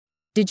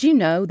Did you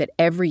know that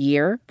every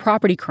year,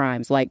 property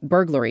crimes like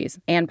burglaries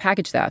and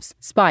package thefts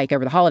spike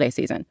over the holiday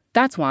season?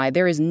 That's why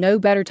there is no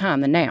better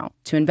time than now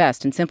to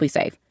invest in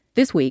SimpliSafe.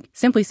 This week,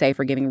 SimpliSafe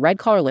are giving Red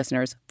Collar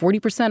listeners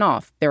 40%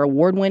 off their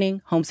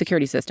award-winning home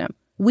security system.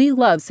 We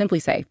love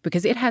SimpliSafe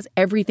because it has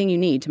everything you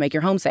need to make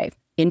your home safe.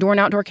 Indoor and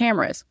outdoor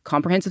cameras,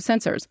 comprehensive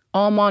sensors,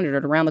 all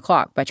monitored around the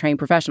clock by trained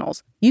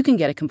professionals. You can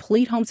get a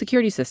complete home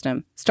security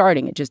system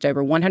starting at just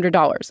over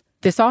 $100.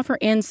 This offer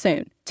ends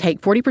soon.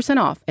 Take 40%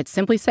 off at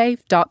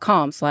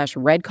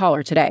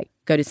simplysafe.com/redcollar today.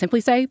 Go to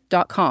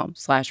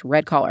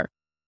simplysafe.com/redcollar.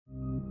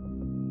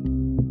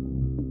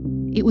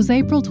 It was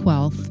April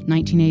 12th,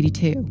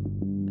 1982,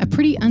 a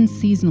pretty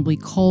unseasonably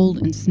cold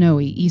and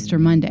snowy Easter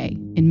Monday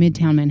in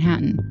Midtown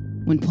Manhattan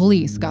when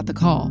police got the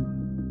call.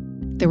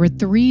 There were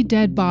 3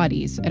 dead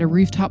bodies at a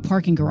rooftop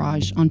parking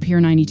garage on Pier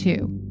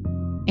 92,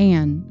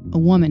 and a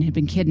woman had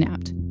been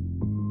kidnapped.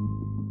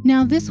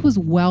 Now, this was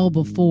well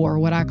before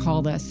what I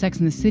call the Sex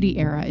and the City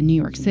era in New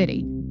York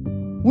City.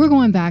 We're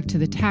going back to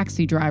the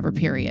taxi driver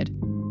period.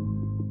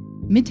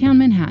 Midtown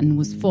Manhattan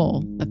was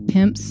full of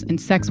pimps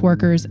and sex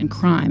workers and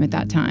crime at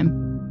that time.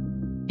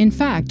 In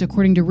fact,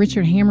 according to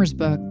Richard Hammer's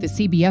book, The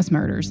CBS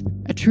Murders,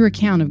 a true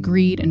account of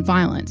greed and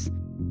violence,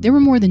 there were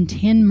more than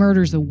 10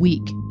 murders a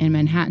week in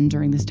Manhattan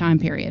during this time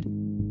period.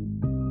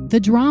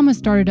 The drama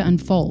started to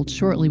unfold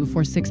shortly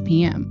before 6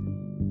 p.m.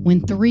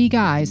 when 3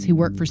 guys who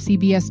worked for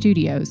CBS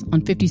Studios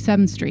on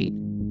 57th Street,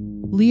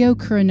 Leo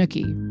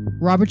Kuranuki,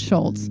 Robert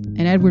Schultz,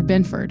 and Edward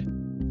Benford,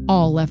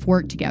 all left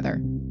work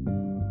together.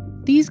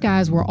 These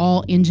guys were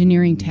all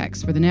engineering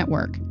techs for the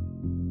network.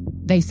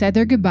 They said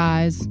their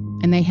goodbyes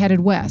and they headed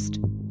west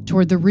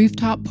toward the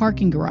rooftop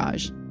parking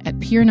garage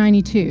at Pier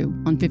 92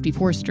 on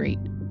 54th Street.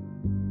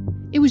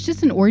 It was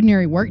just an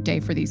ordinary workday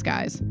for these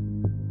guys.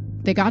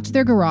 They got to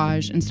their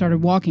garage and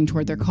started walking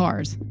toward their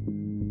cars.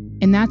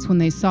 And that's when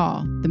they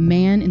saw the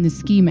man in the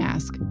ski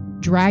mask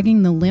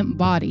dragging the limp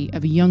body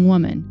of a young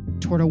woman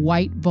toward a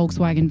white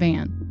Volkswagen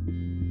van.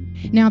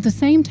 Now, at the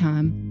same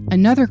time,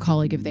 another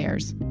colleague of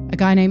theirs, a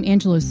guy named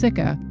Angelo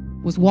Sicca,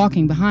 was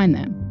walking behind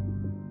them.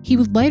 He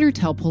would later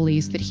tell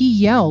police that he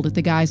yelled at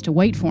the guys to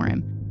wait for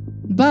him,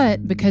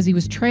 but because he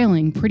was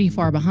trailing pretty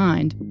far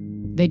behind,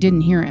 they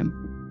didn't hear him.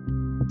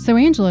 So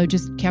Angelo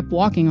just kept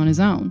walking on his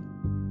own.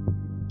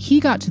 He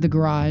got to the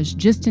garage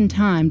just in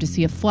time to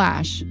see a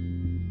flash.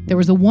 There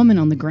was a woman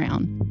on the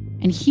ground,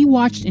 and he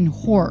watched in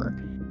horror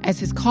as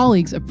his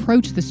colleagues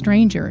approached the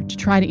stranger to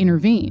try to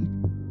intervene.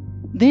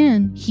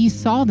 Then he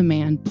saw the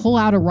man pull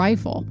out a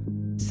rifle,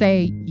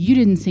 say, "You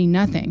didn't see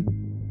nothing,"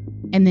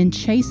 and then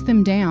chase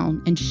them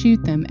down and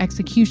shoot them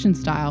execution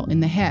style in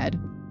the head,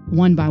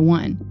 one by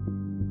one.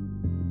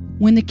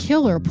 When the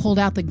killer pulled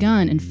out the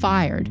gun and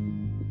fired,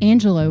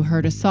 Angelo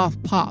heard a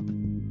soft pop.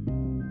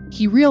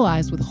 He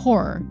realized with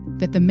horror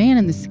that the man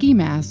in the ski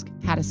mask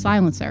had a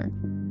silencer.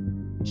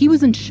 He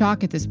was in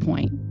shock at this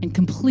point and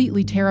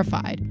completely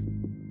terrified.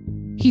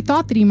 He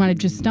thought that he might have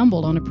just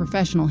stumbled on a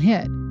professional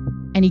hit,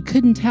 and he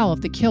couldn't tell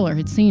if the killer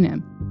had seen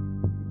him.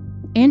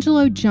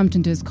 Angelo jumped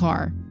into his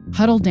car,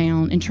 huddled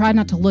down, and tried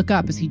not to look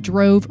up as he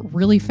drove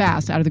really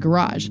fast out of the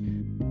garage.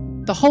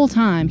 The whole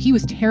time, he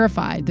was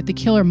terrified that the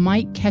killer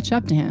might catch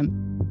up to him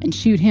and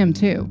shoot him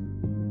too.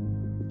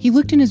 He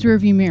looked in his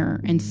rearview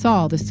mirror and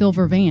saw the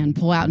silver van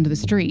pull out into the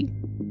street.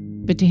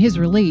 But to his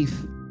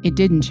relief, it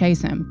didn't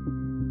chase him.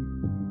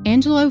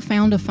 Angelo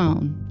found a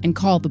phone and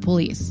called the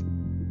police.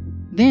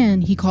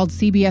 Then he called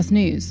CBS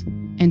News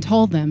and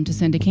told them to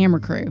send a camera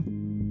crew,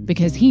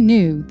 because he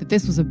knew that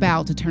this was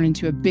about to turn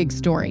into a big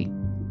story.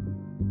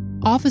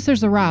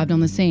 Officers arrived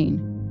on the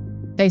scene.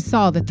 They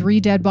saw the 3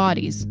 dead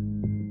bodies.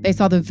 They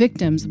saw the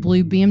victim's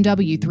blue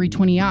BMW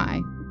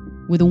 320i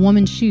with a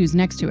woman's shoes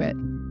next to it.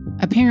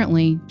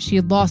 Apparently, she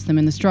had lost them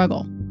in the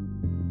struggle.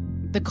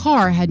 The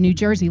car had New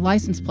Jersey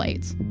license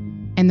plates,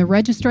 and the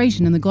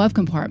registration in the glove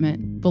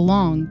compartment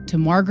belonged to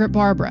Margaret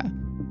Barbara.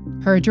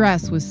 Her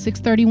address was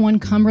 631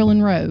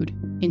 Cumberland Road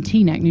in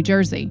Teaneck, New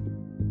Jersey.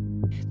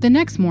 The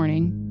next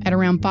morning, at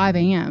around 5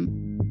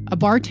 a.m., a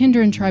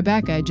bartender in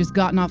Tribeca had just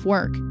gotten off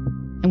work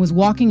and was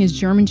walking his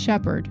German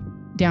Shepherd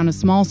down a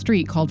small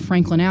street called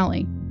Franklin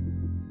Alley.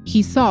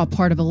 He saw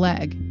part of a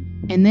leg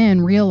and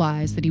then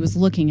realized that he was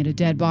looking at a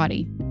dead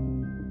body.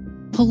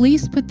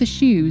 Police put the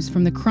shoes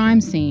from the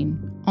crime scene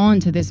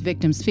onto this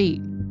victim's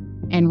feet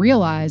and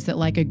realized that,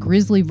 like a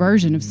grisly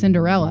version of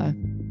Cinderella,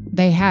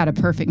 they had a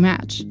perfect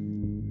match.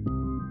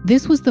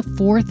 This was the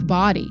 4th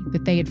body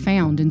that they had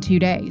found in 2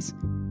 days,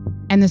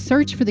 and the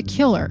search for the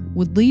killer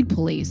would lead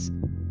police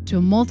to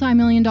a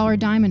multi-million-dollar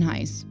diamond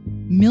heist,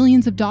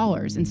 millions of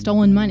dollars in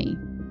stolen money,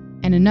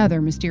 and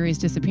another mysterious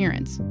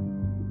disappearance.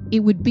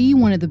 It would be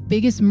one of the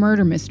biggest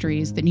murder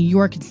mysteries that New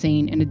York had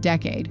seen in a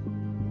decade.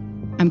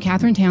 I'm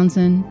Katherine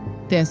Townsend.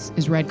 This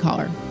is Red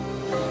Collar.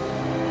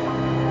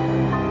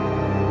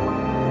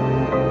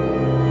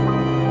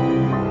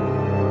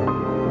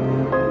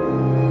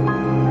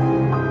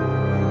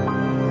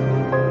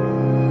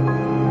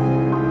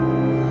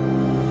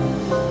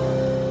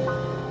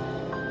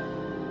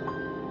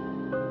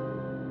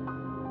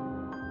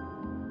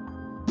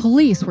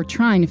 police were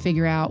trying to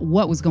figure out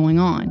what was going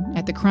on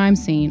at the crime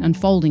scene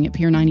unfolding at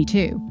Pier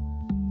 92.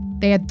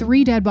 They had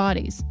 3 dead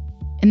bodies,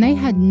 and they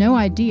had no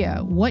idea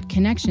what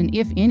connection,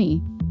 if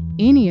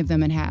any of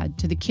them had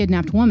to the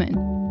kidnapped woman,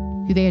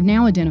 who they had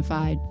now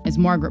identified as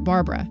Margaret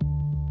Barbara.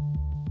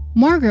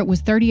 Margaret was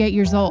 38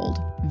 years old,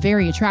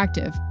 very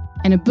attractive,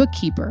 and a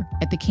bookkeeper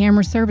at the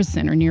Camera Service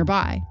Center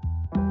nearby.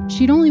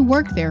 She'd only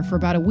worked there for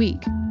about a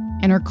week,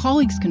 and her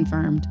colleagues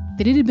confirmed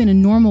that it had been a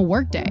normal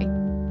workday.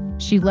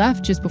 She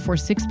left just before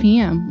 6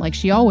 p.m., like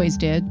she always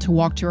did, to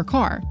walk to her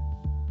car.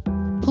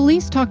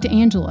 Police talked to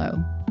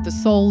Angelo, the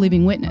sole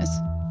living witness.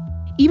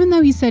 Even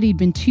though he said he'd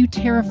been too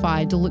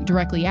terrified to look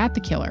directly at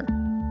the killer,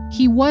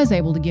 he was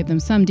able to give them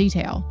some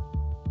detail.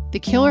 The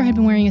killer had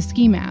been wearing a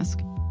ski mask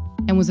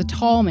and was a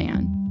tall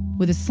man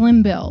with a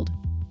slim build,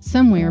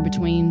 somewhere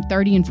between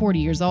 30 and 40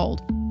 years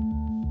old.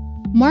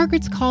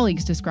 Margaret's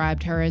colleagues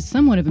described her as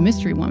somewhat of a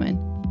mystery woman.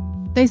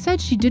 They said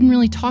she didn't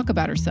really talk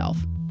about herself.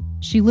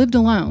 She lived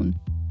alone,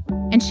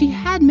 and she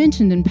had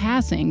mentioned in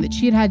passing that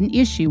she had had an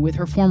issue with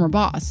her former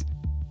boss.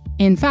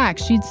 In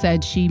fact, she'd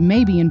said she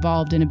may be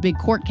involved in a big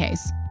court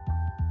case.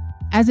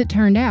 As it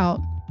turned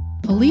out,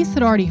 police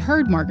had already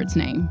heard Margaret's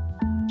name.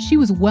 She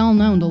was well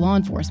known to law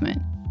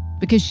enforcement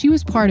because she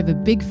was part of a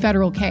big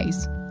federal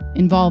case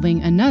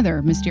involving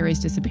another mysterious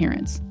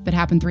disappearance that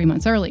happened 3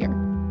 months earlier.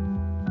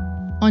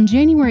 On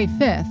January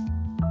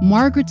 5th,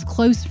 Margaret's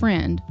close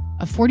friend,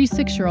 a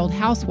 46-year-old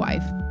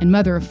housewife and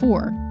mother of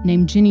 4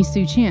 named Jenny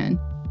Sue Chin,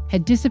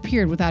 had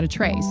disappeared without a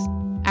trace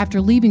after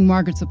leaving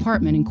Margaret's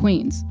apartment in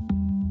Queens.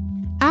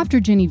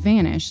 After Jenny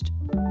vanished,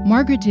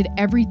 Margaret did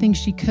everything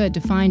she could to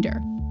find her.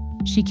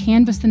 She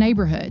canvassed the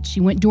neighborhood. She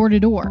went door to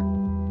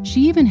door.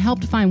 She even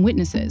helped find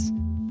witnesses,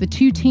 the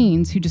 2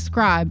 teens who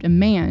described a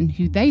man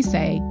who they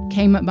say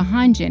came up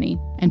behind Jenny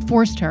and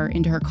forced her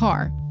into her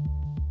car.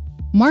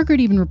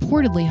 Margaret even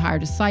reportedly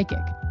hired a psychic.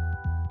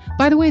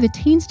 By the way, the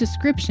teen's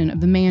description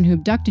of the man who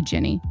abducted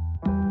Jenny,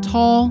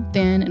 tall,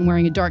 thin, and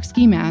wearing a dark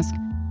ski mask,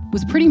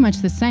 was pretty much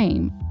the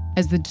same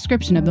as the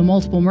description of the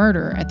multiple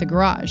murderer at the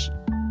garage.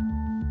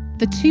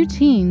 The 2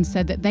 teens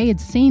said that they had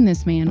seen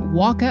this man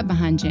walk up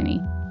behind Jenny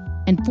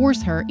and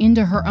force her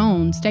into her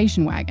own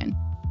station wagon.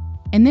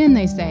 And then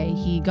they say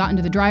he got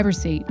into the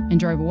driver's seat and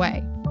drove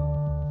away.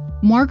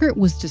 Margaret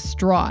was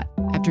distraught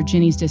after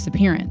Jenny's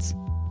disappearance.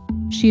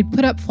 She had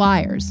put up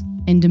flyers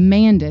and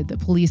demanded that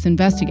police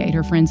investigate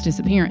her friend's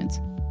disappearance.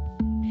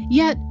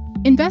 Yet,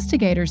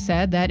 investigators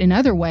said that in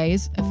other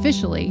ways,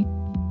 officially,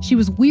 she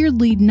was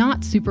weirdly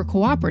not super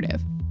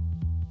cooperative.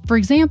 For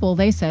example,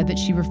 they said that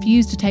she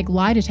refused to take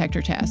lie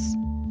detector tests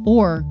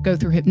or go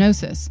through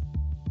hypnosis.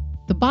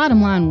 The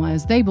bottom line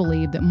was they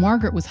believed that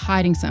Margaret was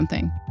hiding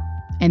something,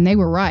 and they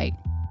were right.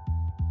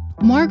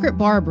 Margaret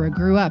Barbara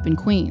grew up in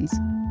Queens.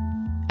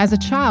 As a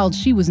child,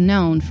 she was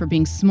known for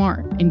being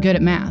smart and good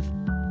at math.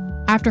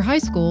 After high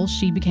school,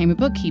 she became a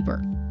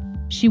bookkeeper.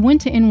 She went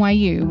to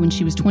NYU when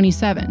she was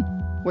 27,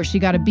 where she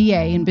got a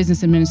BA in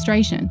business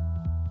administration.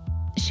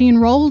 She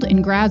enrolled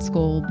in grad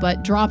school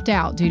but dropped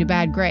out due to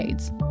bad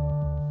grades.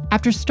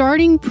 After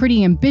starting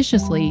pretty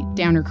ambitiously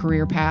down her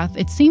career path,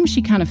 it seems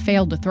she kind of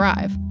failed to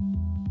thrive.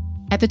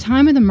 At the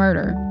time of the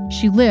murder,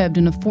 she lived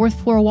in a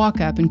 4th-floor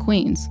walk-up in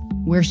Queens,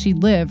 where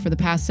she'd lived for the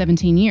past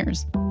 17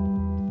 years.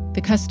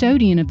 The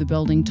custodian of the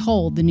building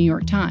told the New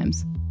York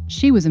Times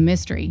she was a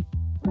mystery.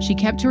 She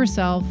kept to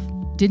herself,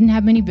 didn't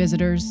have many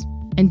visitors,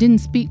 and didn't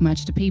speak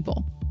much to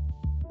people.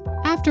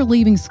 After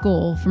leaving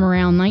school from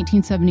around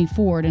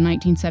 1974 to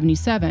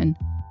 1977,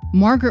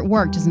 Margaret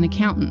worked as an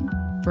accountant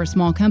for a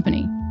small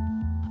company.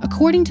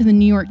 According to the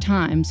New York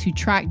Times, who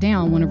tracked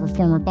down one of her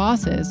former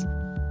bosses,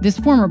 this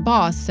former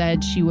boss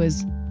said she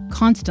was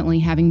constantly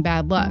having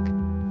bad luck.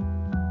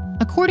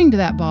 According to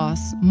that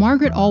boss,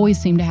 Margaret always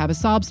seemed to have a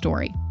sob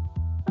story.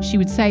 She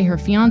would say her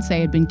fiancé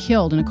had been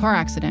killed in a car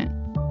accident,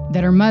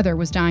 that her mother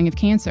was dying of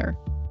cancer.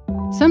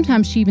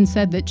 Sometimes she even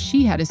said that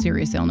she had a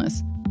serious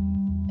illness.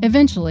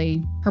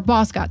 Eventually, her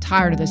boss got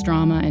tired of this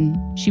drama and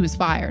she was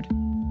fired.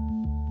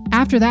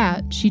 After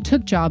that, she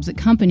took jobs at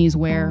companies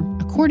where,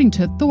 according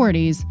to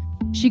authorities,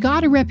 she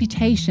got a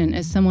reputation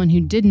as someone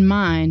who didn't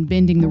mind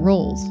bending the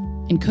rules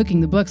and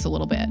cooking the books a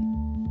little bit.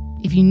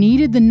 If you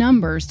needed the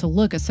numbers to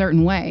look a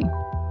certain way,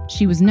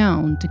 she was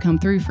known to come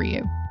through for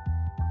you.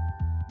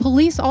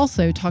 Police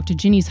also talked to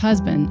Jenny's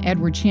husband,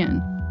 Edward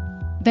Chin.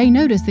 They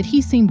noticed that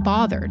he seemed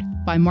bothered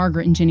by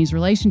Margaret and Jenny's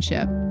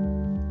relationship.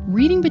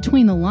 Reading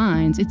between the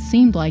lines, it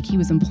seemed like he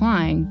was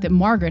implying that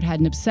Margaret had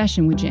an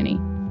obsession with Jenny.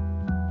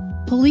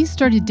 Police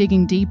started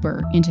digging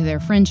deeper into their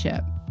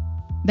friendship.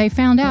 They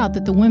found out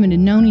that the women had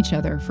known each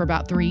other for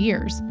about 3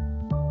 years.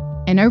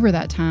 And over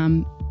that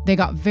time, they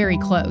got very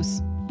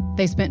close.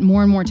 They spent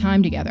more and more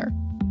time together.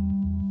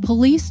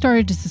 Police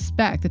started to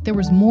suspect that there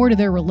was more to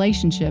their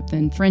relationship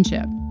than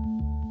friendship.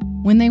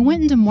 When they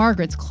went into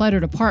Margaret's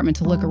cluttered apartment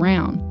to look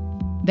around,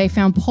 they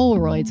found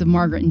Polaroids of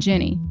Margaret and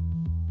Jenny,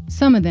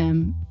 some of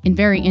them in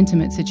very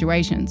intimate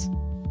situations.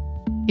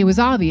 It was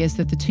obvious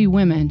that the 2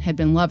 women had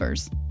been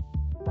lovers.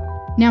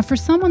 Now, for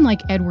someone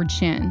like Edward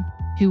Chin,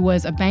 who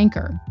was a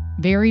banker,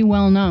 very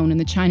well known in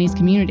the Chinese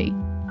community,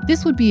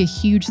 This would be a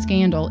huge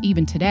scandal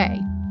even today.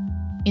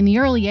 In the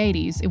early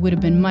 80s, it would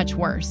have been much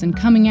worse, and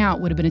coming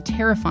out would have been a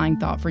terrifying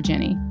thought for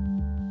Jenny.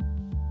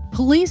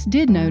 Police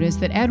did notice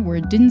that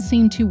Edward didn't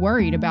seem too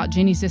worried about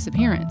Jenny's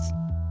disappearance.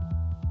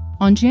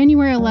 On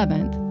January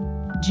 11th,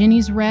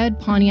 Jenny's red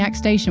Pontiac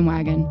station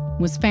wagon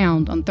was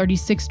found on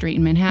 36th Street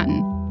in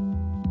Manhattan.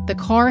 The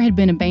car had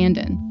been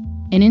abandoned,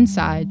 and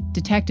inside,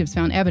 detectives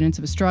found evidence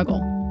of a struggle.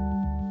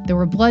 There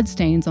were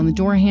bloodstains on the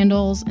door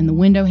handles and the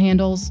window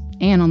handles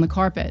and on the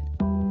carpet.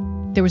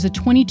 There was a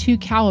 .22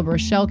 caliber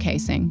shell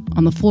casing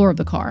on the floor of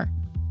the car.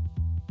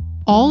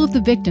 All of the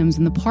victims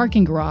in the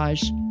parking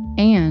garage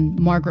and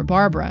Margaret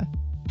Barbara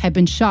had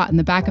been shot in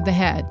the back of the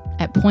head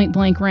at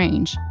point-blank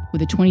range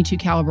with a .22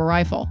 caliber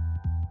rifle.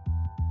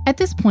 At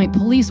this point,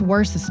 police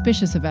were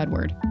suspicious of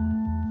Edward,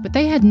 but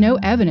they had no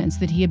evidence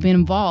that he had been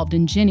involved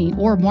in Jenny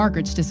or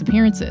Margaret's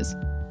disappearances.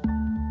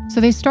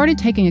 So they started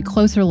taking a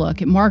closer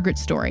look at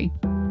Margaret's story,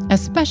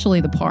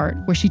 especially the part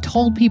where she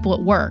told people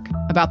at work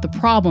about the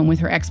problem with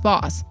her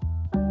ex-boss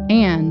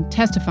and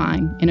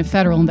testifying in a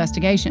federal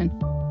investigation.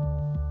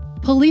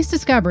 Police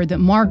discovered that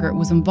Margaret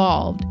was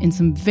involved in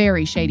some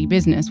very shady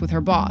business with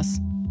her boss,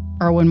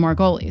 Erwin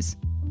Margolis.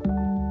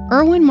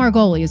 Erwin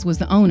Margolis was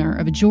the owner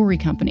of a jewelry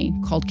company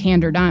called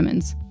Candor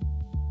Diamonds.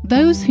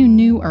 Those who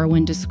knew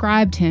Erwin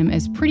described him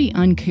as pretty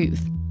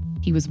uncouth.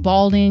 He was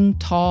balding,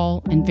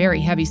 tall, and very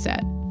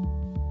heavyset.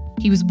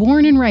 He was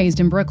born and raised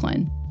in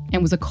Brooklyn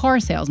and was a car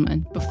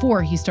salesman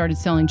before he started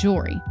selling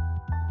jewelry.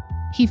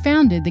 He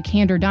founded the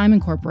Candor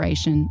Diamond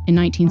Corporation in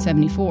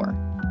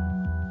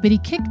 1974. But he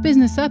kicked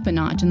business up a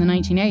notch in the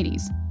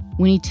 1980s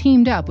when he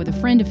teamed up with a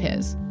friend of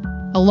his,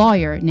 a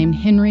lawyer named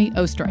Henry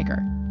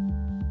Ostreicher.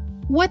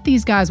 What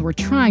these guys were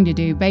trying to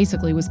do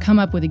basically was come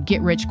up with a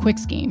get-rich-quick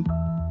scheme.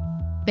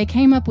 They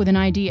came up with an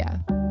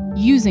idea,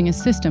 using a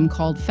system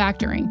called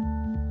factoring.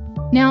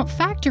 Now,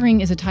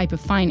 factoring is a type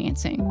of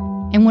financing,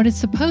 and what it's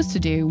supposed to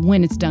do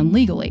when it's done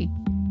legally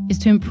is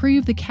to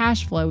improve the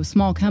cash flow of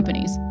small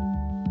companies.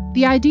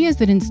 The idea is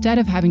that instead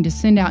of having to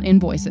send out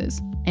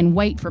invoices and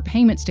wait for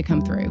payments to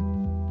come through,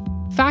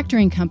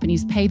 factoring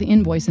companies pay the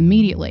invoice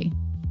immediately,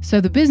 so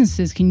the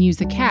businesses can use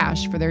the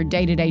cash for their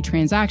day-to-day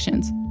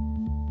transactions.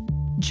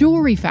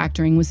 Jewelry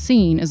factoring was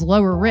seen as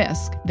lower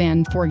risk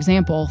than, for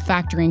example,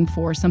 factoring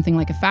for something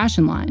like a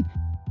fashion line,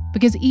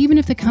 because even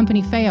if the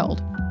company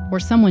failed or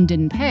someone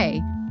didn't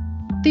pay,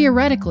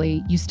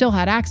 theoretically, you still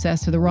had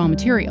access to the raw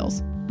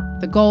materials.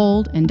 The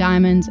gold and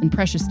diamonds and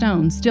precious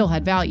stones still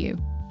had value.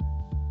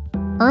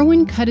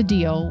 Erwin cut a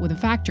deal with a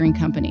factoring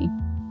company,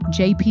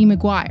 J.P.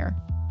 Maguire.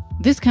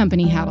 This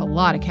company had a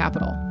lot of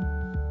capital.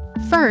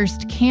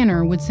 First,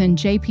 Cantor would send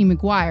J.P.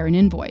 Maguire an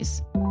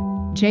invoice.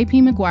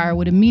 J.P. Maguire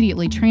would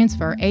immediately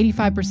transfer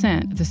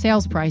 85% of the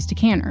sales price to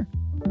Cantor.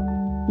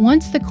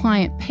 Once the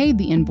client paid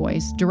the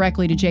invoice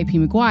directly to J.P.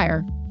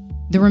 Maguire,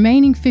 the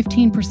remaining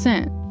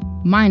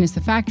 15%, minus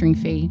the factoring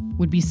fee,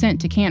 would be sent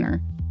to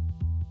Cantor.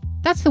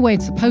 That's the way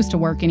it's supposed to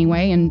work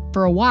anyway, and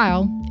for a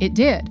while, it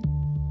did.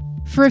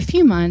 For a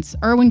few months,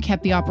 Erwin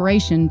kept the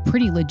operation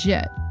pretty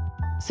legit,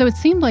 so it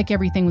seemed like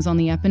everything was on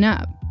the up and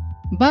up.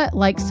 But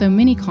like so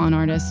many con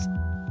artists,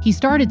 he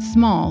started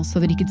small so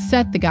that he could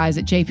set the guys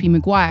at J.P.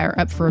 Maguire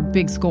up for a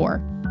big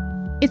score.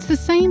 It's the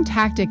same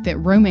tactic that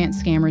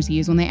romance scammers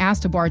use when they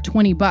ask to borrow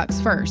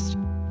 $20 first.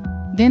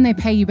 Then they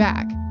pay you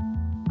back.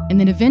 And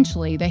then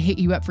eventually they hit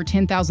you up for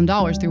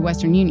 $10,000 through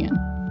Western Union.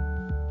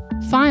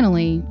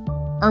 Finally,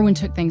 Erwin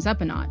took things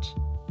up a notch.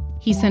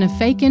 He sent a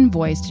fake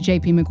invoice to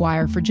J.P.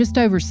 Maguire for just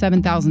over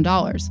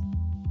 $7,000.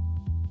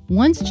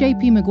 Once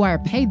J.P. Maguire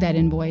paid that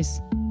invoice,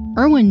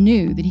 Erwin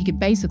knew that he could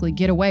basically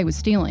get away with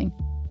stealing.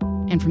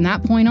 And from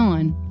that point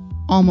on,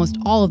 almost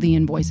all of the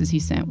invoices he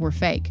sent were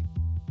fake.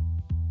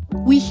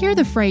 We hear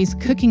the phrase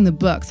cooking the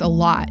books a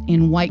lot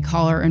in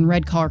white-collar and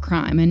red-collar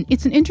crime, and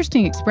it's an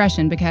interesting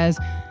expression because,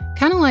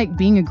 kind of like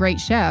being a great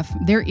chef,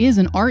 there is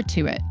an art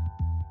to it.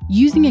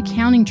 Using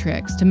accounting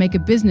tricks to make a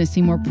business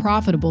seem more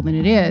profitable than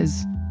it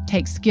is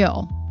takes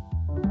skill.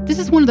 This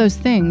is one of those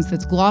things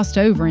that's glossed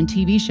over in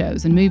TV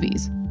shows and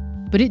movies,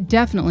 but it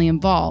definitely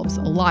involves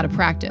a lot of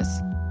practice.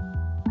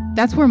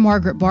 That's where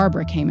Margaret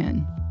Barbara came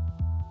in.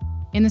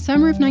 In the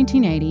summer of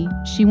 1980,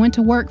 she went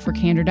to work for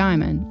Candor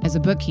Diamond as a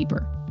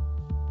bookkeeper.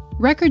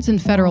 Records in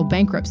federal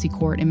bankruptcy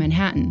court in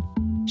Manhattan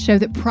show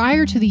that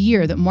prior to the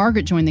year that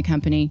Margaret joined the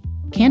company,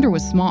 Candor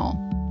was small.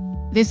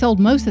 They sold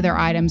most of their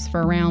items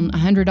for around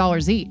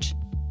 $100 each.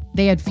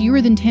 They had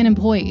fewer than 10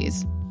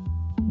 employees.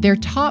 Their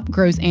top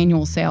gross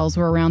annual sales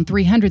were around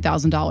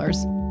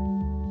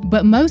 $300,000,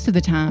 but most of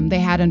the time they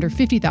had under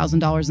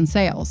 $50,000 in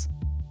sales.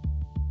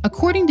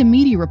 According to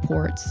media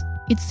reports,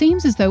 it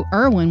seems as though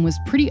Erwin was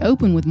pretty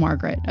open with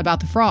Margaret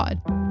about the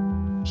fraud.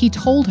 He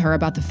told her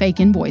about the fake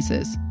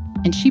invoices,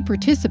 and she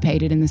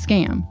participated in the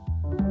scam.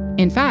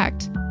 In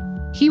fact,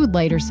 he would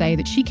later say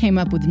that she came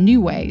up with new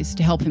ways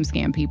to help him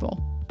scam people.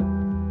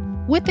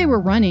 What they were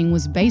running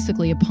was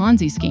basically a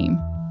Ponzi scheme.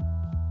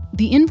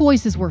 The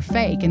invoices were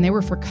fake and they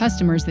were for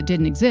customers that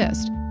didn't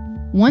exist.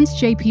 Once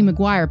J.P.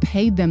 Maguire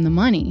paid them the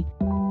money,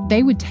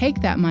 they would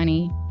take that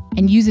money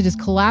and use it as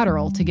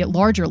collateral to get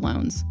larger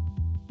loans.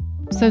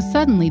 So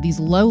suddenly, these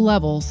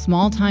low-level,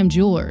 small-time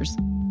jewelers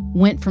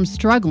went from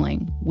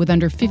struggling with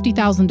under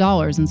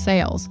 $50,000 in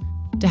sales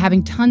to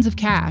having tons of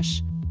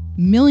cash,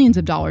 millions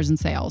of dollars in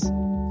sales,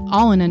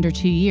 all in under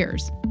 2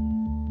 years.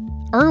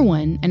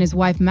 Irwin and his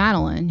wife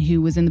Madeline,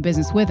 who was in the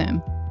business with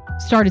him,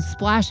 started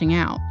splashing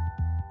out.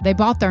 They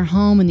bought their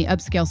home in the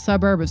upscale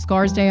suburb of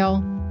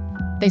Scarsdale.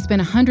 They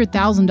spent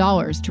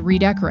 $100,000 to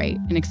redecorate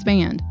and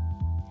expand.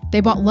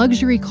 They bought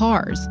luxury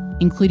cars,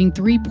 including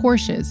 3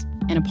 Porsches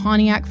and a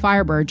Pontiac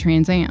Firebird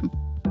Trans Am.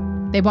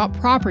 They bought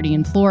property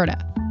in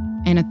Florida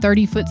and a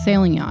 30-foot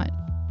sailing yacht.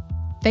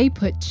 They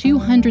put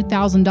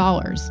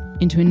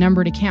 $200,000 into a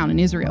numbered account in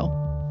Israel.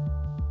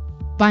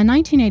 By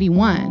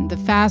 1981, the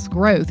fast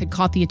growth had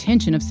caught the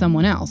attention of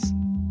someone else,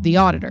 the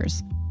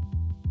auditors.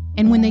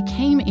 And when they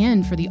came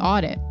in for the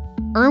audit,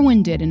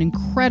 Irwin did an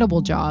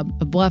incredible job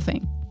of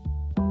bluffing.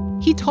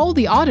 He told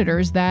the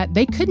auditors that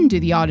they couldn't do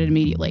the audit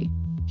immediately.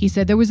 He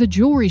said there was a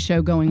jewelry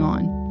show going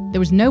on. There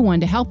was no one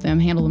to help them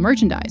handle the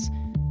merchandise.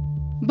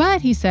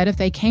 But he said if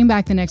they came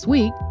back the next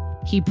week,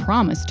 he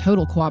promised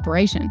total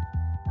cooperation.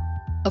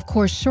 Of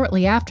course,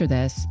 shortly after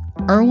this,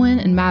 Irwin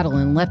and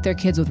Madeline left their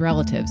kids with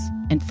relatives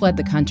and fled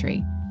the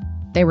country.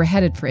 They were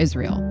headed for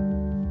Israel.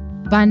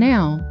 By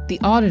now, the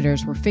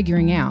auditors were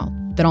figuring out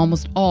that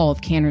almost all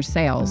of Canner's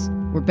sales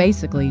were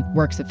basically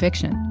works of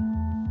fiction.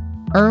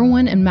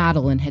 Irwin and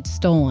Madeline had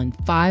stolen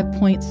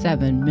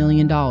 $5.7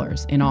 million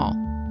in all.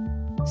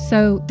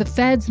 So the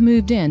feds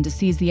moved in to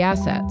seize the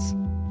assets,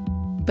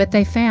 but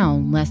they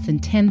found less than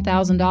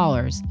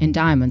 $10,000 in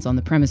diamonds on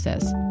the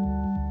premises.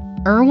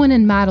 Irwin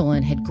and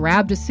Madeline had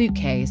grabbed a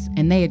suitcase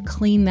and they had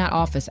cleaned that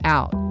office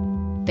out.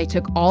 They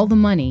took all the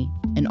money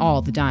and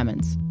all the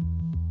diamonds.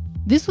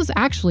 This was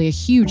actually a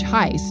huge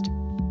heist,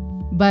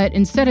 but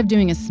instead of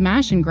doing a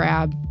smash and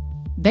grab,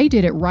 they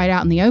did it right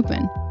out in the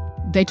open.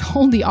 They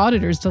told the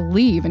auditors to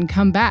leave and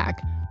come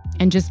back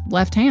and just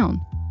left town.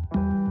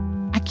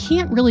 I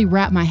can't really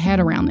wrap my head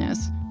around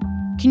this.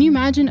 Can you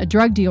imagine a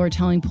drug dealer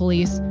telling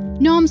police,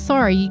 "No, I'm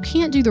sorry, you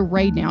can't do the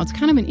raid now. It's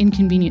kind of an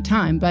inconvenient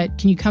time, but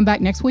can you come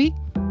back next week?"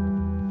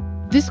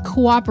 This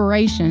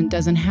cooperation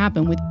doesn't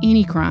happen with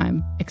any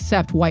crime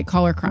except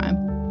white-collar crime.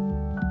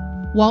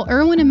 While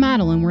Irwin and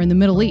Madeline were in the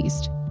Middle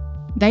East,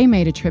 they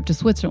made a trip to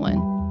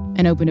Switzerland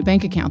and opened a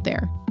bank account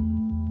there.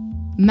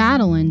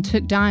 Madeline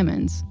took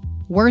diamonds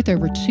worth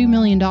over $2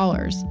 million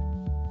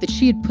that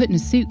she had put in a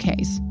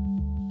suitcase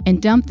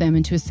and dumped them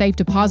into a safe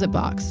deposit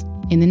box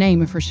in the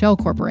name of her shell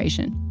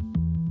corporation.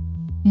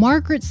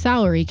 Margaret's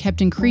salary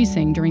kept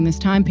increasing during this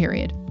time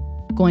period,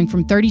 going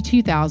from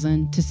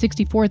 $32,000 to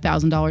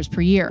 $64,000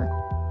 per year.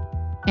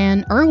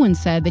 And Irwin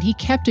said that he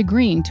kept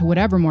agreeing to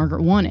whatever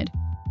Margaret wanted.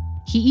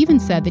 He even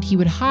said that he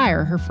would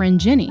hire her friend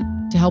Jenny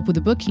to help with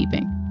the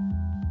bookkeeping.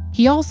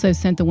 He also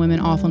sent the women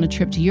off on a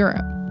trip to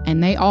Europe,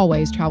 and they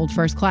always traveled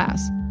first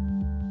class.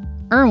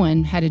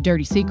 Irwin had a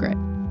dirty secret.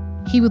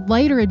 He would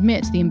later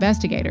admit to the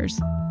investigators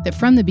that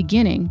from the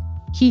beginning,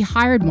 he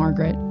hired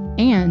Margaret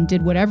and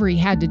did whatever he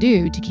had to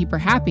do to keep her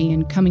happy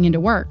and coming into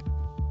work,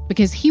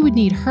 because he would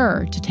need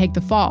her to take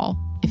the fall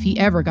if he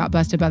ever got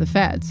busted by the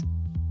feds.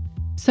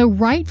 So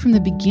right from the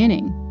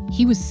beginning,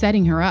 he was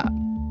setting her up.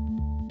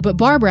 But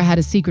Barbara had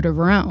a secret of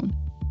her own.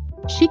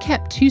 She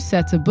kept 2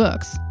 sets of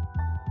books,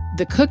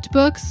 the cooked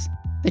books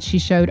that she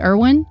showed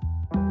Irwin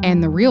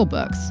and the real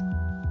books.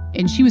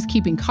 And she was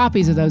keeping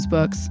copies of those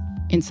books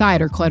inside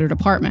her cluttered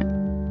apartment.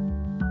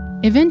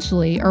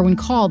 Eventually, Irwin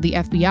called the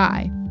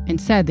FBI and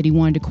said that he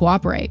wanted to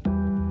cooperate.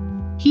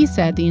 He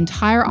said the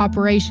entire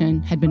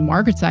operation had been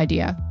Margaret's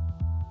idea.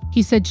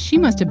 He said she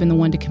must have been the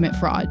one to commit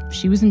fraud.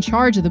 She was in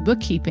charge of the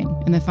bookkeeping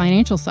and the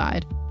financial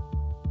side.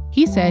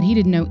 He said he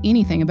didn't know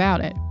anything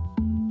about it.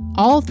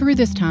 All through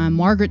this time,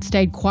 Margaret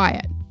stayed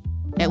quiet,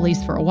 at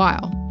least for a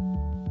while.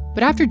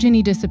 But after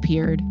Jenny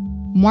disappeared,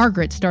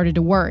 Margaret started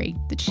to worry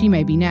that she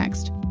may be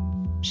next.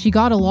 She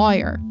got a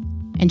lawyer,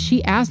 and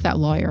she asked that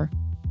lawyer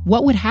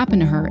what would happen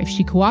to her if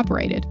she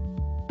cooperated.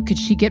 Could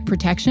she get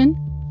protection?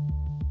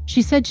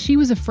 She said she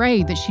was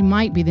afraid that she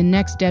might be the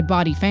next dead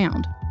body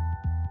found.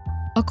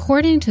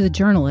 According to the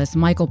journalist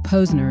Michael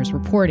Posner's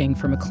reporting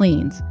for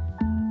Maclean's,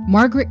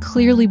 Margaret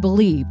clearly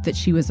believed that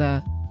she was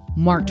a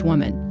marked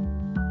woman.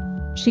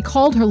 She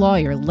called her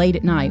lawyer late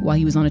at night while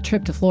he was on a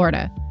trip to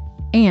Florida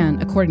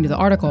and, according to the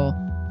article,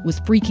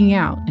 was freaking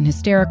out and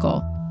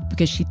hysterical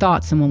because she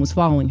thought someone was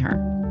following her.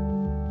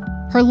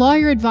 Her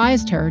lawyer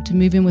advised her to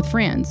move in with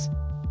friends.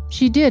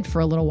 She did for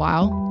a little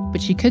while,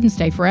 but she couldn't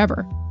stay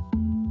forever.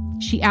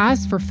 She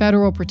asked for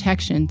federal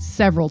protection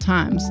several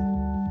times.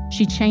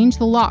 She changed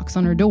the locks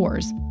on her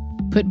doors,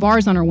 put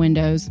bars on her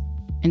windows,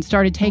 and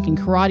started taking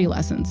karate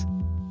lessons.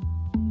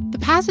 The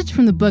passage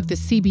from the book The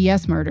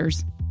CBS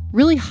Murders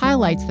really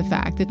highlights the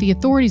fact that the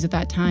authorities at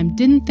that time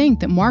didn't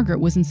think that Margaret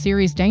was in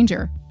serious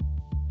danger.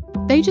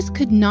 They just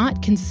could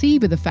not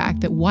conceive of the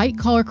fact that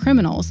white-collar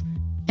criminals,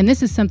 and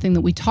this is something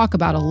that we talk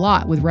about a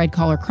lot with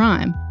red-collar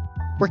crime,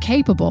 were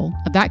capable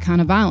of that kind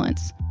of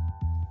violence.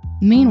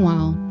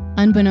 Meanwhile,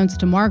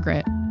 unbeknownst to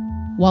Margaret,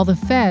 while the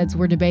feds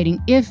were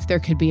debating if there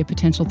could be a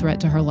potential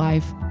threat to her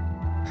life,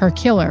 her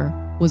killer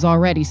was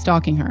already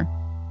stalking her.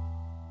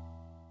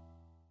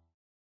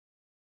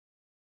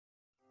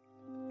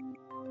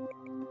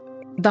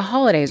 The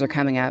holidays are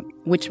coming up,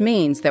 which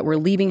means that we're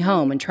leaving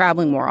home and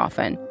traveling more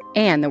often,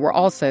 and that we're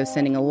also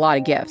sending a lot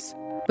of gifts.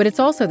 But it's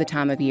also the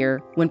time of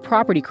year when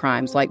property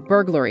crimes like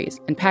burglaries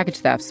and package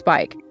theft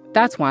spike.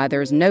 That's why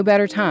there is no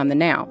better time than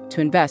now to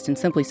invest in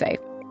SimpliSafe.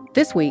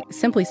 This week,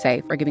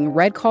 SimpliSafe are giving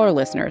Red Collar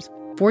listeners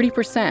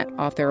 40%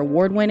 off their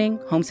award-winning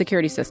home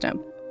security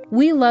system.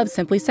 We love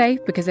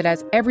SimpliSafe because it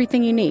has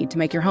everything you need to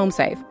make your home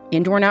safe.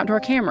 Indoor and outdoor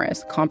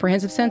cameras,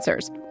 comprehensive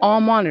sensors, all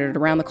monitored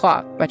around the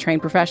clock by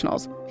trained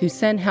professionals who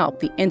send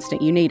help the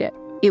instant you need it.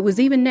 It was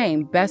even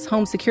named Best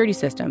Home Security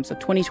Systems of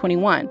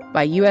 2021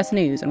 by U.S.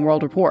 News and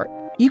World Report.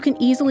 You can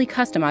easily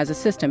customize a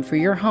system for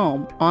your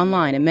home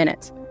online in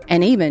minutes,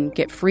 and even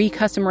get free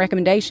custom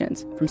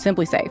recommendations from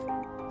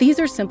SimpliSafe. These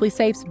are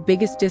SimpliSafe's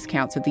biggest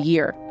discounts of the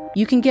year.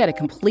 You can get a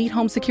complete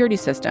home security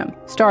system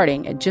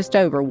starting at just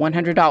over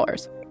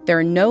 $100. There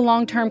are no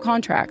long-term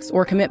contracts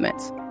or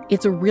commitments.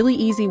 It's a really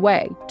easy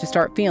way to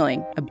start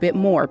feeling a bit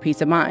more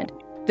peace of mind.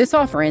 This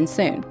offer ends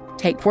soon.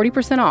 Take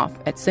 40% off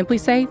at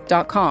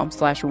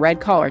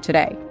simplysafe.com/redcollar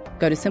today.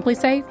 Go to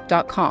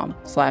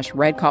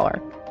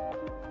simplysafe.com/redcollar.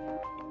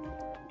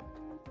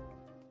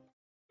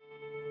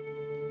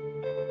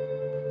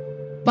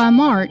 By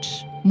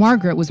March,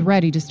 Margaret was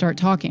ready to start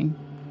talking.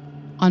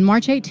 On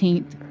March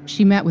 18th,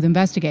 she met with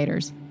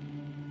investigators.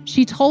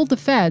 She told the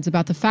feds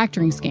about the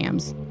factoring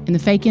scams and the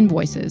fake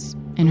invoices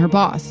and her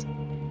boss.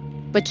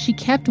 But she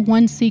kept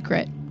one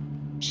secret.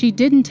 She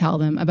didn't tell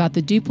them about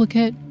the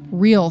duplicate,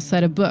 real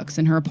set of books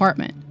in her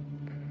apartment.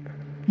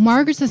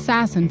 Margaret's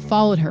assassin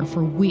followed her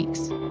for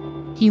weeks.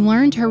 He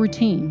learned her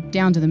routine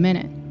down to the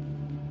minute.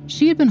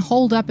 She had been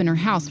holed up in her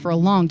house for a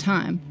long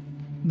time,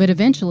 but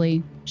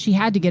eventually she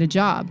had to get a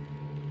job,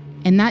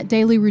 and that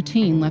daily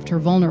routine left her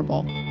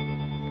vulnerable.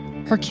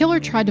 Her killer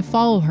tried to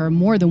follow her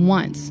more than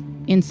once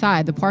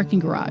inside the parking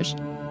garage,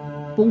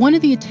 but one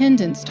of the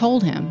attendants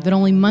told him that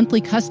only monthly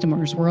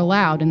customers were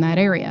allowed in that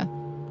area.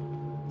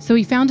 So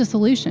he found a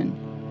solution.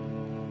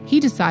 He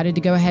decided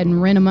to go ahead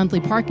and rent a monthly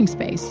parking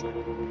space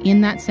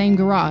in that same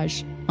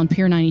garage on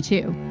Pier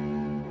 92.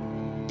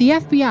 The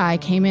FBI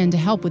came in to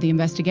help with the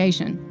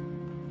investigation.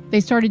 They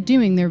started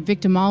doing their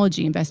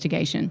victimology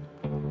investigation.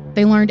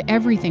 They learned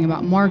everything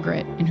about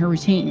Margaret and her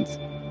routines.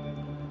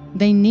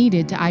 They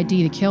needed to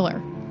ID the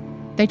killer.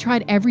 They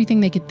tried everything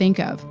they could think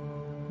of.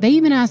 They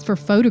even asked for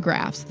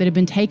photographs that had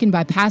been taken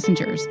by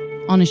passengers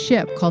on a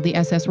ship called the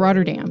SS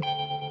Rotterdam.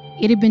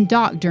 It had been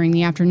docked during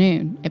the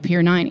afternoon at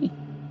Pier 90,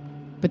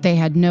 but they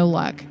had no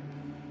luck.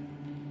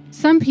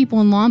 Some people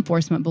in law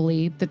enforcement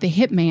believed that the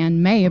hitman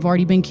may have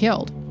already been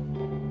killed.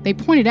 They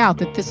pointed out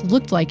that this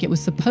looked like it was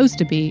supposed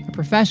to be a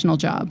professional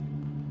job,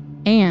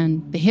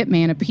 and the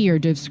hitman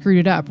appeared to have screwed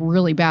it up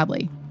really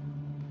badly.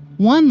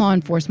 One law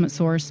enforcement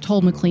source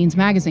told Maclean's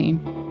magazine,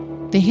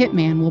 "The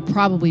hitman will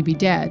probably be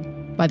dead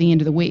by the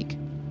end of the week."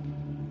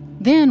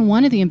 Then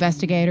one of the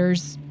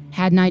investigators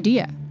had an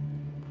idea.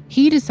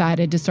 He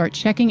decided to start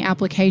checking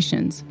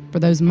applications for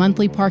those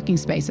monthly parking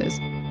spaces.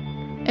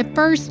 At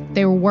first,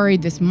 they were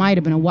worried this might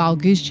have been a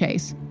wild goose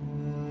chase,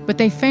 but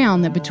they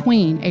found that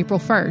between April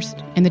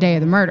 1st and the day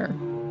of the murder,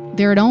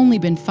 there had only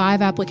been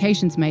 5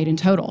 applications made in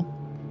total,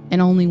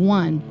 and only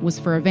one was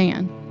for a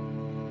van.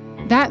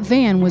 That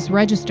van was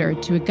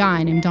registered to a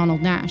guy named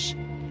Donald Nash.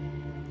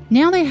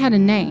 Now they had a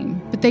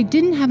name, but they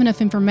didn't have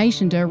enough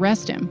information to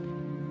arrest him.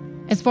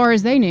 As far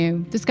as they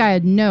knew, this guy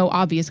had no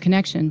obvious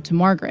connection to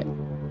Margaret.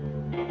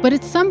 But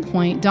at some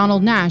point,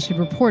 Donald Nash had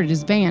reported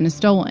his van as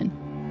stolen,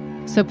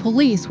 so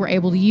police were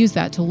able to use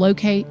that to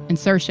locate and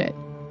search it.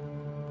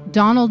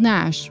 Donald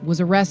Nash was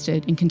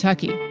arrested in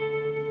Kentucky.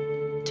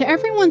 To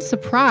everyone's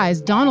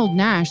surprise, Donald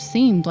Nash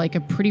seemed like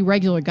a pretty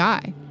regular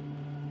guy.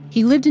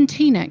 He lived in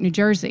Teaneck, New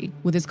Jersey,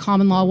 with his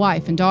common-law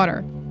wife and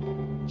daughter.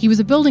 He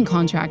was a building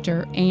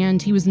contractor,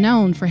 and he was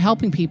known for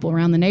helping people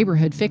around the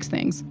neighborhood fix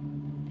things,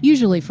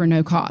 usually for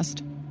no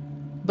cost.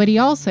 But he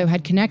also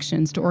had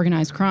connections to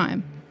organized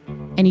crime,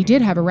 and he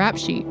did have a rap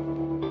sheet.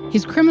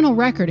 His criminal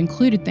record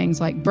included things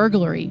like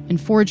burglary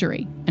and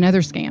forgery and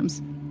other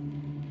scams.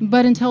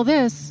 But until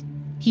this,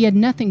 he had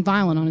nothing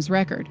violent on his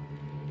record.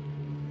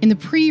 In the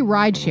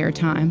pre-rideshare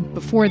time,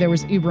 before there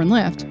was Uber and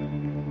Lyft,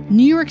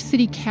 New York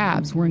City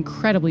cabs were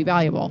incredibly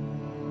valuable.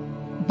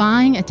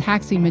 Buying a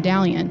taxi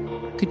medallion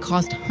could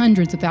cost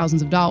hundreds of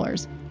thousands of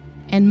dollars,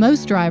 and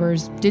most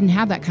drivers didn't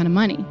have that kind of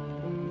money.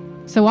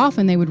 So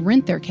often they would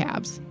rent their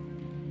cabs.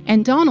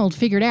 And Donald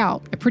figured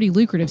out a pretty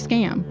lucrative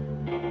scam: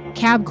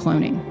 cab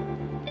cloning.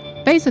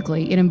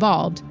 Basically, it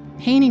involved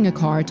painting a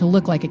car to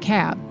look like a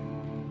cab,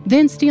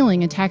 then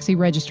stealing a taxi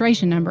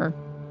registration number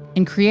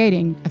and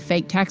creating a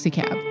fake taxi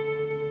cab.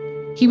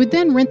 He would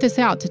then rent this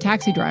out to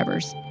taxi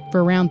drivers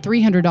for around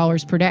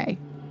 $300 per day.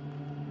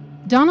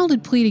 Donald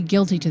had pleaded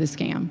guilty to the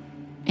scam,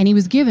 and he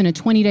was given a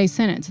 20-day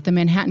sentence at the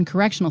Manhattan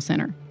Correctional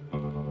Center.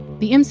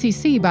 The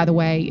MCC, by the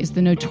way, is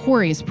the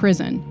notorious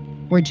prison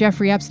where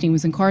Jeffrey Epstein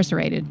was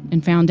incarcerated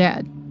and found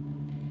dead.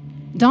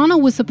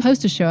 Donald was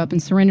supposed to show up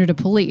and surrender to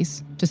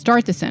police to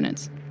start the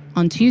sentence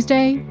on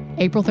Tuesday,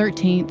 April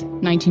 13th,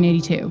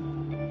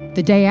 1982,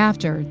 the day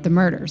after the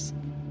murders.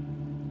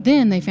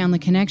 Then they found the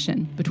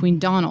connection between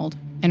Donald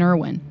and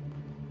Irwin.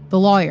 The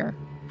lawyer,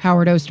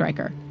 Howard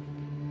Ostreicher.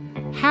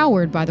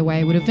 Howard, by the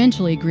way, would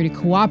eventually agree to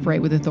cooperate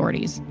with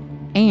authorities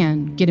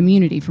and get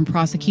immunity from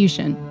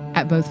prosecution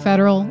at both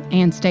federal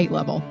and state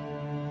level.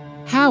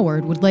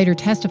 Howard would later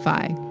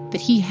testify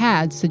that he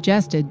had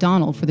suggested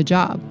Donald for the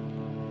job.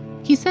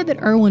 He said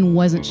that Irwin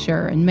wasn't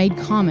sure and made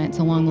comments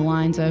along the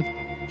lines of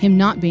him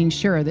not being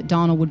sure that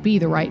Donald would be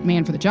the right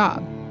man for the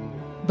job,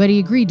 but he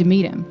agreed to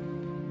meet him.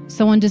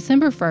 So on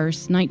December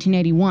 1st,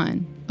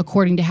 1981,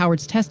 according to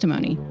Howard's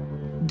testimony,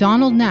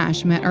 Donald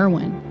Nash met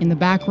Irwin in the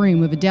back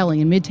room of a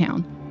deli in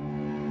Midtown.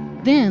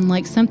 Then,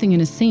 like something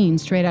in a scene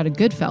straight out of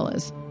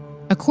Goodfellas,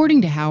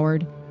 according to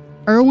Howard,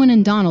 Irwin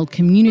and Donald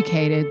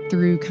communicated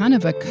through kind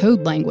of a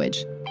code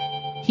language.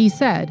 He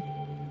said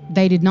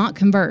they did not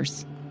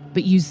converse,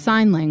 but used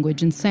sign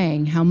language in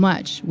saying how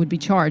much would be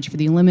charged for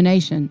the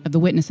elimination of the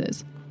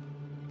witnesses.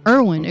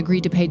 Irwin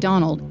agreed to pay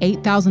Donald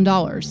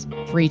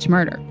 $8,000 for each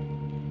murder.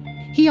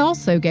 He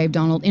also gave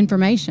Donald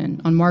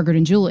information on Margaret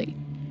and Julie,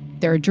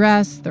 their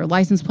address, their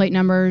license plate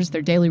numbers,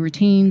 their daily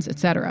routines,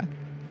 etc.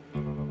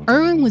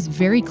 Irwin was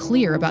very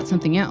clear about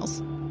something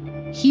else.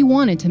 He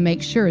wanted to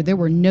make sure there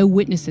were no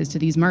witnesses to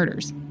these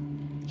murders.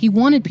 He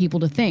wanted people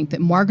to think that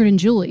Margaret and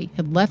Julie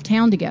had left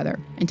town together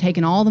and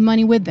taken all the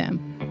money with them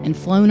and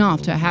flown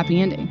off to a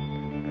happy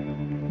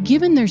ending.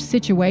 Given their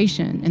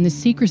situation and the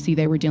secrecy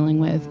they were dealing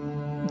with,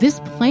 this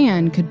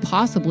plan could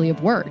possibly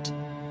have worked.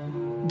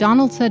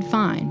 Donald said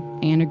fine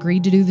and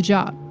agreed to do the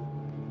job.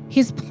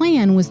 His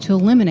plan was to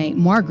eliminate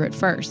Margaret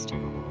first.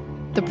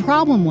 The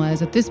problem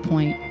was, at this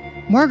point,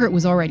 Margaret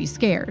was already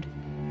scared.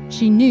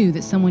 She knew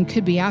that someone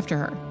could be after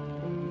her.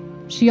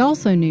 She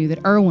also knew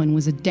that Irwin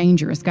was a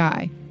dangerous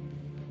guy,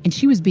 and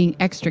she was being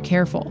extra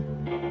careful.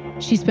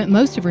 She spent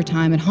most of her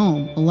time at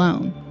home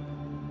alone.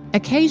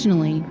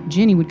 Occasionally,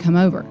 Jenny would come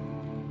over,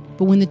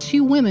 but when the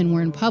two women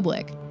were in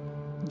public,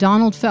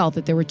 Donald felt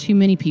that there were too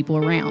many people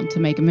around to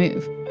make a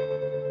move.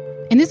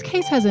 And this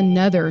case has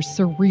another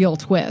surreal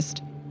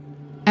twist.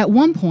 At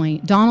one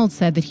point, Donald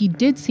said that he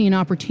did see an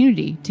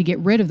opportunity to get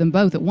rid of them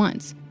both at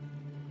once.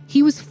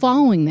 He was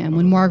following them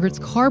when Margaret's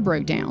car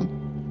broke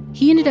down.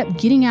 He ended up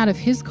getting out of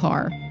his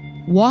car,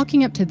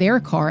 walking up to their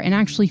car, and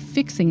actually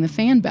fixing the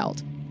fan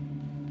belt.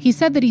 He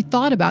said that he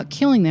thought about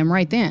killing them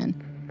right then,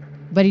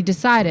 but he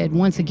decided,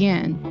 once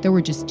again, there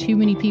were just too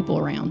many people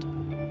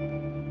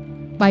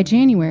around. By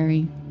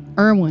January,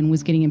 Irwin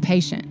was getting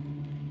impatient,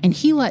 and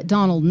he let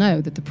Donald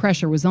know that the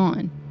pressure was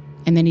on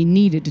and that he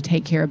needed to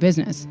take care of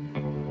business.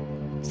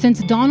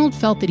 Since Donald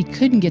felt that he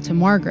couldn't get to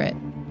Margaret,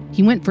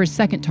 he went for his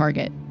second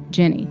target,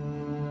 Jenny.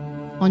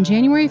 On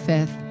January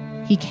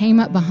 5th, he came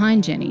up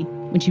behind Jenny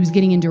when she was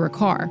getting into her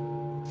car,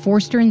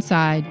 forced her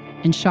inside,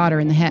 and shot her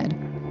in the head.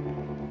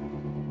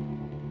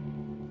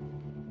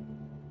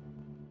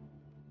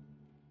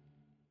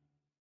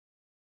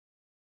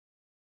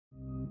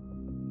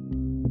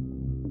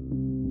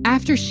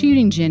 After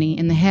shooting Jenny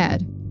in the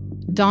head,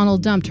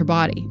 Donald dumped her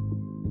body.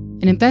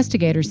 And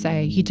investigators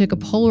say he took a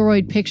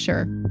Polaroid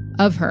picture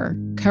of her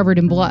covered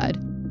in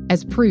blood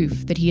as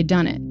proof that he had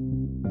done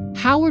it.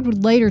 Howard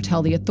would later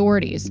tell the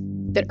authorities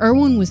that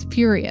Irwin was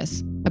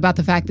furious about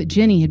the fact that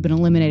Jenny had been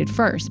eliminated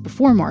first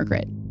before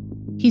Margaret.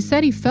 He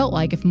said he felt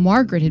like if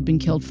Margaret had been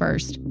killed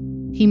first,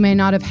 he may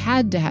not have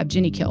had to have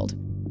Jenny killed.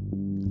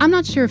 I'm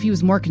not sure if he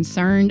was more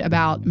concerned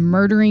about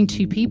murdering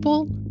two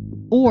people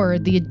or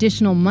the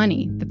additional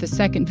money that the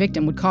second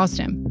victim would cost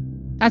him.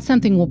 That's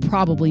something we'll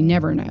probably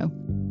never know.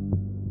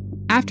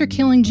 After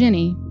killing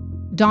Jenny,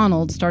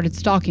 Donald started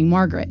stalking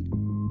Margaret.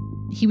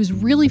 He was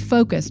really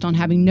focused on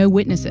having no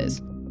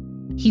witnesses.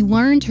 He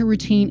learned her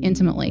routine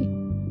intimately.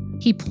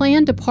 He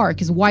planned to park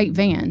his white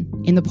van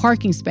in the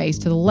parking space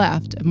to the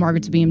left of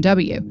Margaret's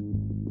BMW.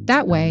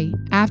 That way,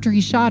 after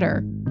he shot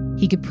her,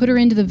 he could put her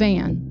into the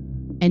van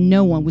and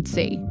no one would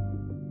see.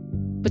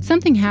 But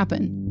something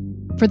happened.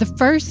 For the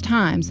first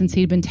time since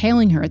he'd been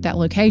tailing her at that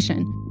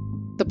location,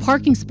 the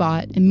parking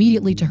spot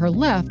immediately to her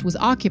left was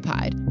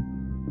occupied.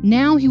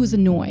 Now he was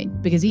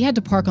annoyed because he had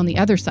to park on the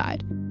other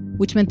side,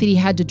 which meant that he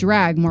had to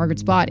drag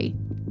Margaret's body.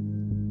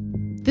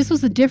 This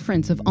was a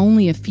difference of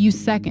only a few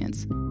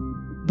seconds,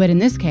 but in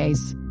this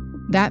case,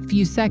 that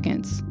few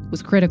seconds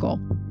was critical.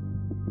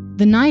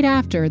 The night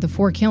after the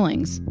 4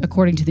 killings,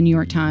 according to the New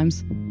York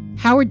Times,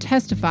 Howard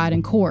testified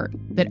in court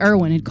that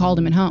Irwin had called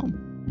him at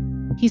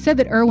home. He said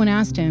that Irwin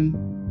asked him,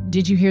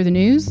 "Did you hear the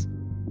news?"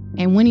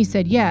 And when he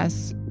said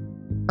yes,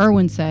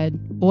 Irwin said,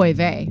 "Oy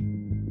vey."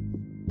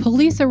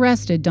 Police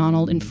arrested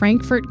Donald in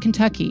Frankfort,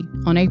 Kentucky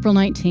on April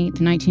 19,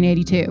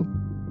 1982.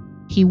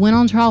 He went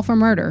on trial for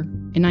murder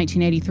in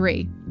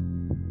 1983.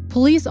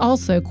 Police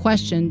also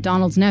questioned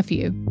Donald's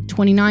nephew,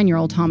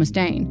 29-year-old Thomas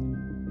Dane,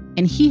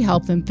 and he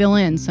helped them fill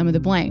in some of the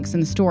blanks in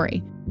the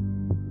story.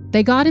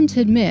 They got him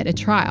to admit at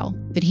trial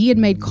that he had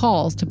made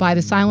calls to buy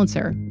the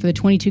silencer for the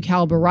 .22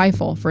 caliber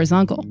rifle for his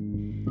uncle.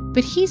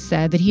 But he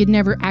said that he had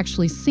never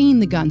actually seen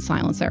the gun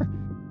silencer.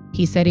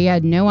 He said he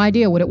had no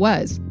idea what it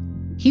was.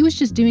 He was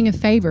just doing a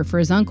favor for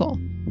his uncle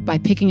by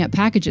picking up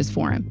packages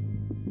for him.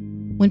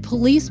 When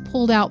police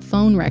pulled out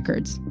phone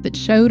records that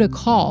showed a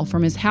call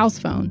from his house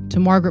phone to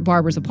Margaret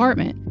Barber's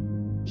apartment,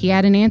 he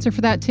had an answer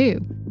for that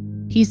too.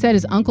 He said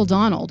his Uncle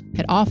Donald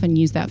had often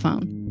used that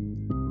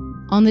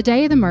phone. On the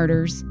day of the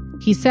murders,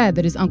 he said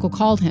that his uncle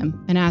called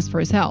him and asked for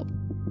his help.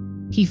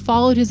 He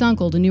followed his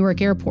uncle to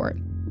Newark Airport,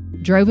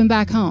 drove him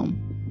back home,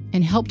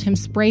 and helped him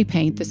spray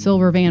paint the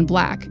silver van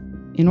black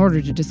in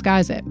order to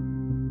disguise it.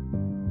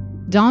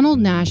 Donald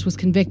Nash was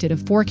convicted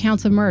of 4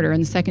 counts of murder in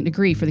the second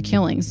degree for the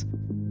killings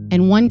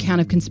and 1 count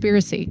of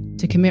conspiracy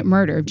to commit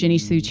murder of Jenny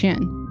Sue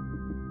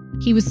Chin.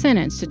 He was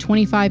sentenced to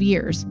 25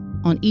 years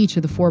on each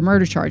of the 4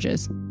 murder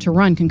charges to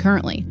run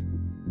concurrently,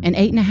 and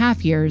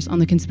 8.5 years on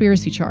the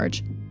conspiracy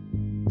charge.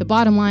 The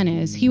bottom line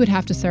is he would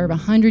have to serve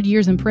 100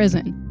 years in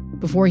prison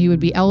before he would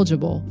be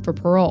eligible for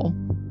parole.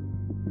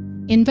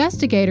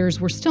 Investigators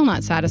were still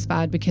not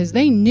satisfied because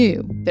they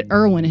knew that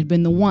Irwin had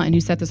been the one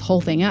who set this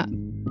whole thing up.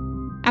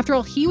 After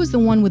all, he was the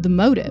one with the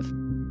motive.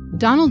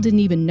 Donald didn't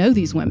even know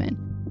these women.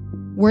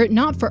 Were it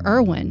not for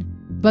Irwin,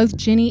 both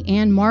Jenny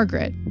and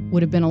Margaret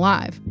would have been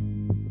alive.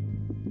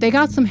 They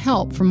got some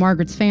help from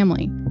Margaret's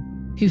family,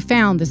 who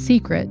found the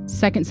secret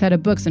second set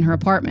of books in her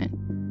apartment.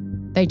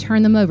 They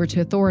turned them over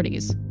to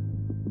authorities.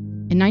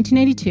 In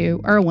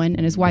 1982, Irwin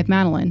and his wife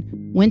Madeline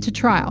went to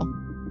trial.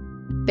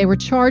 They were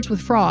charged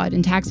with fraud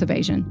and tax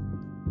evasion.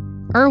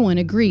 Irwin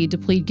agreed to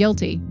plead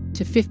guilty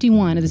to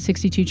 51 of the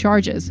 62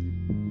 charges.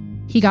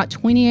 He got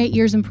 28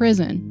 years in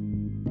prison.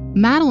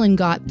 Madeline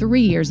got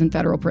 3 years in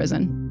federal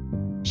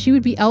prison. She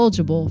would be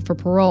eligible for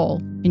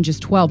parole in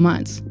just 12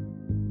 months.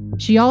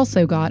 She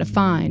also got a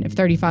fine of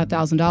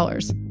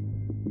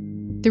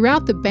 $35,000.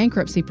 Throughout the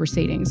bankruptcy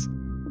proceedings,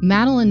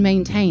 Madeline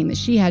maintained that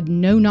she had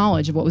no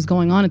knowledge of what was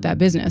going on at that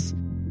business.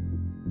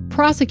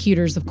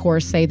 Prosecutors, of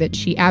course, say that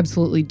she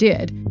absolutely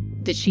did,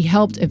 that she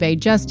helped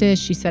evade justice,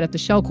 she set up the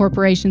shell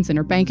corporations in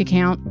her bank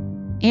account,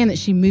 and that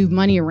she moved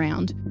money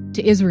around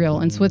to Israel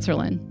and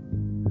Switzerland.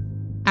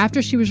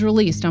 After she was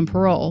released on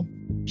parole,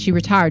 she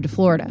retired to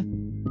Florida.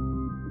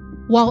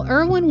 While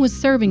Irwin was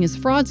serving his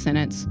fraud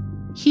sentence,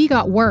 he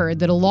got word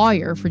that a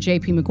lawyer for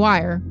J.P.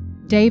 McGuire,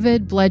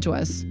 David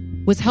Bledwas,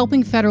 was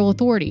helping federal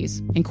authorities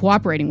and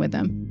cooperating with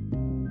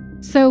them.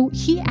 So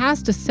he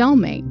asked a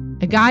cellmate,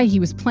 a guy he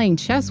was playing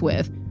chess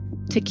with,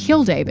 to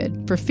kill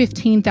David for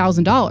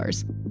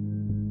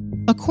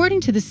 $15,000.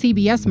 According to the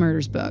CBS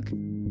Murders book,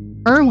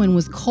 Irwin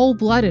was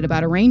cold-blooded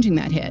about arranging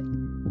that hit.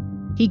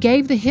 He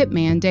gave the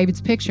hitman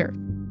David's picture,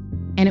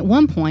 and at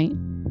one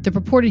point, the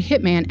purported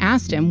hitman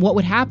asked him what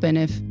would happen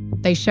if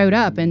they showed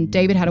up and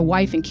David had a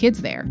wife and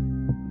kids there.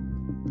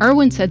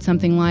 Irwin said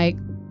something like,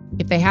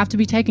 "If they have to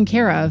be taken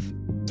care of,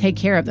 take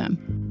care of them."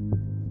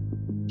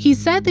 He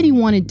said that he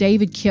wanted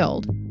David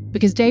killed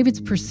because David's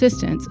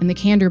persistence in the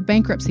Candor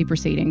bankruptcy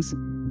proceedings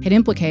had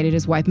implicated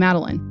his wife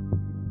Madeline.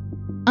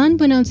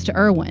 Unbeknownst to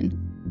Irwin,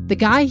 the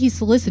guy he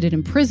solicited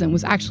in prison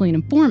was actually an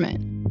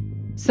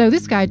informant. So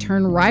this guy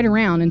turned right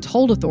around and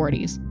told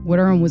authorities what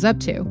Irwin was up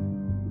to.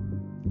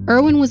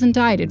 Irwin was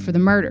indicted for the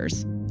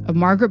murders of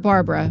Margaret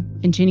Barbara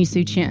and Jenny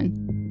Sue Chin,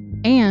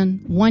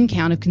 and 1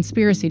 count of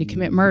conspiracy to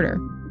commit murder.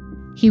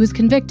 He was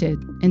convicted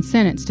and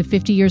sentenced to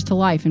 50 years to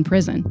life in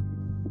prison.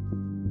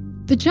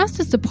 The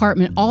Justice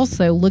Department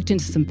also looked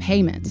into some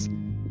payments,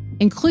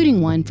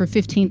 including one for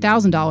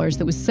 $15,000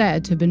 that was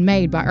said to have been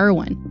made by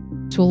Irwin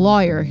to a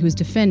lawyer who was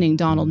defending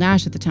Donald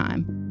Nash at the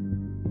time.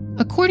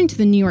 According to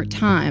the New York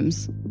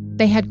Times,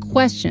 they had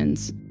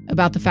questions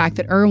about the fact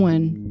that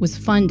Irwin was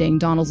funding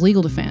Donald's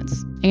legal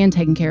defense and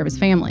taking care of his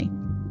family.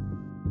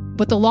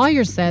 But the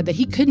lawyer said that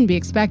he couldn't be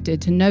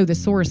expected to know the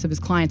source of his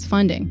client's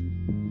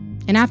funding.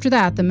 And after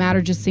that, the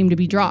matter just seemed to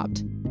be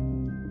dropped.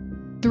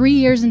 3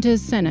 years into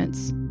his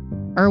sentence,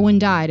 Irwin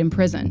died in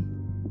prison.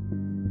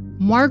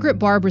 Margaret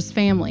Barbara's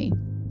family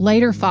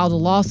later filed a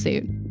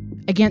lawsuit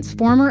against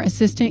former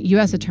Assistant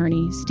U.S.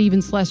 Attorney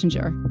Stephen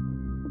Schlesinger.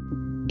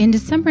 In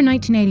December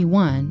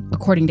 1981,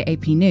 according to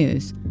AP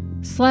News,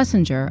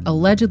 Schlesinger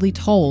allegedly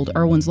told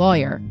Irwin's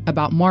lawyer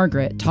about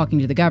Margaret talking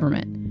to the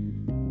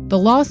government. The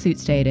lawsuit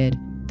stated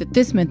that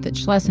this meant that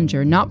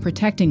Schlesinger not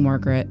protecting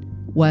Margaret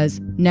was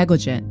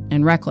negligent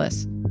and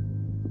reckless.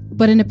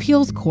 But an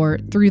appeals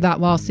court threw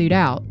that lawsuit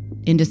out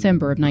in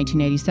December of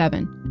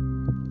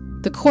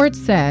 1987. The court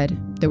said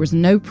there was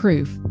no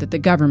proof that the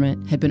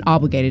government had been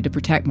obligated to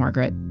protect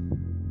Margaret.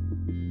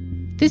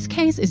 This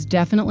case is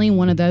definitely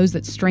one of those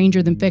that's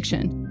stranger than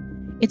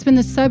fiction. It's been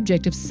the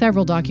subject of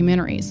several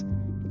documentaries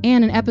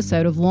and an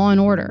episode of Law &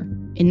 Order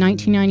in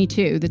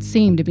 1992 that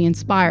seemed to be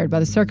inspired by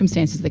the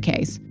circumstances of the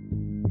case.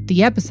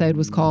 The episode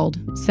was called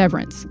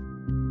Severance.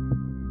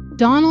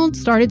 Donald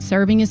started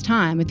serving his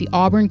time at the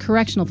Auburn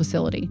Correctional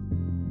Facility,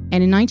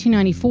 and in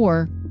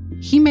 1994,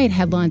 he made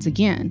headlines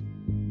again,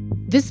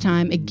 this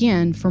time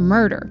again for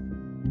murder.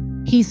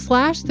 He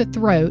slashed the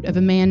throat of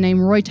a man named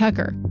Roy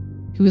Tucker,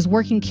 who was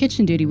working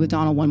kitchen duty with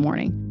Donald one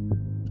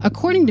morning.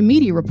 According to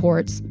media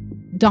reports,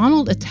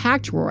 Donald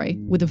attacked Roy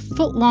with a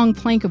foot-long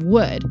plank of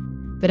wood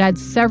that had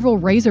several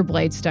razor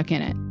blades stuck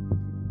in it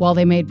while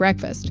they made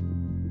breakfast.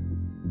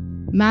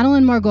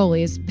 Madeline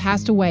Margolis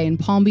passed away in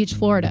Palm Beach,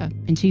 Florida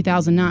in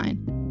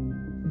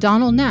 2009.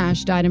 Donald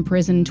Nash died in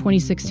prison in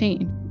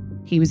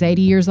 2016. He was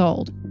 80 years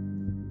old.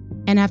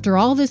 And after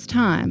all this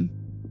time,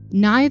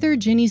 neither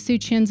Jenny Sue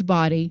Chin's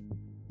body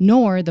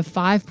nor the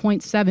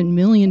 $5.7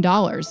 million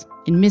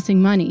in missing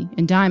money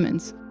and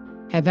diamonds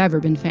have ever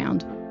been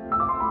found.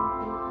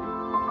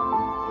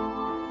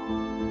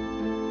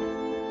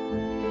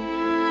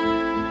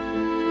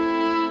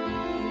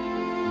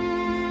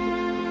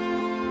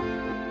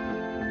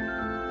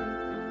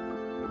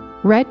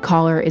 Red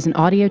Collar is an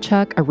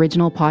AudioChuck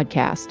original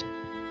podcast.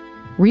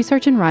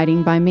 Research and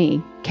writing by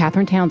me,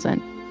 Katherine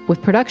Townsend,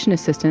 with production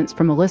assistance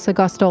from Melissa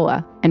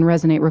Gostola and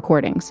Resonate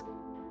Recordings.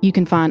 You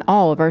can find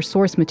all of our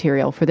source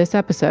material for this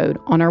episode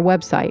on our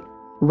website,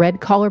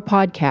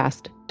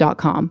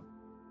 redcollarpodcast.com.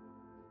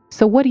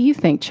 So what do you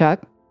think,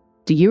 Chuck?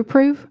 Do you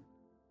approve?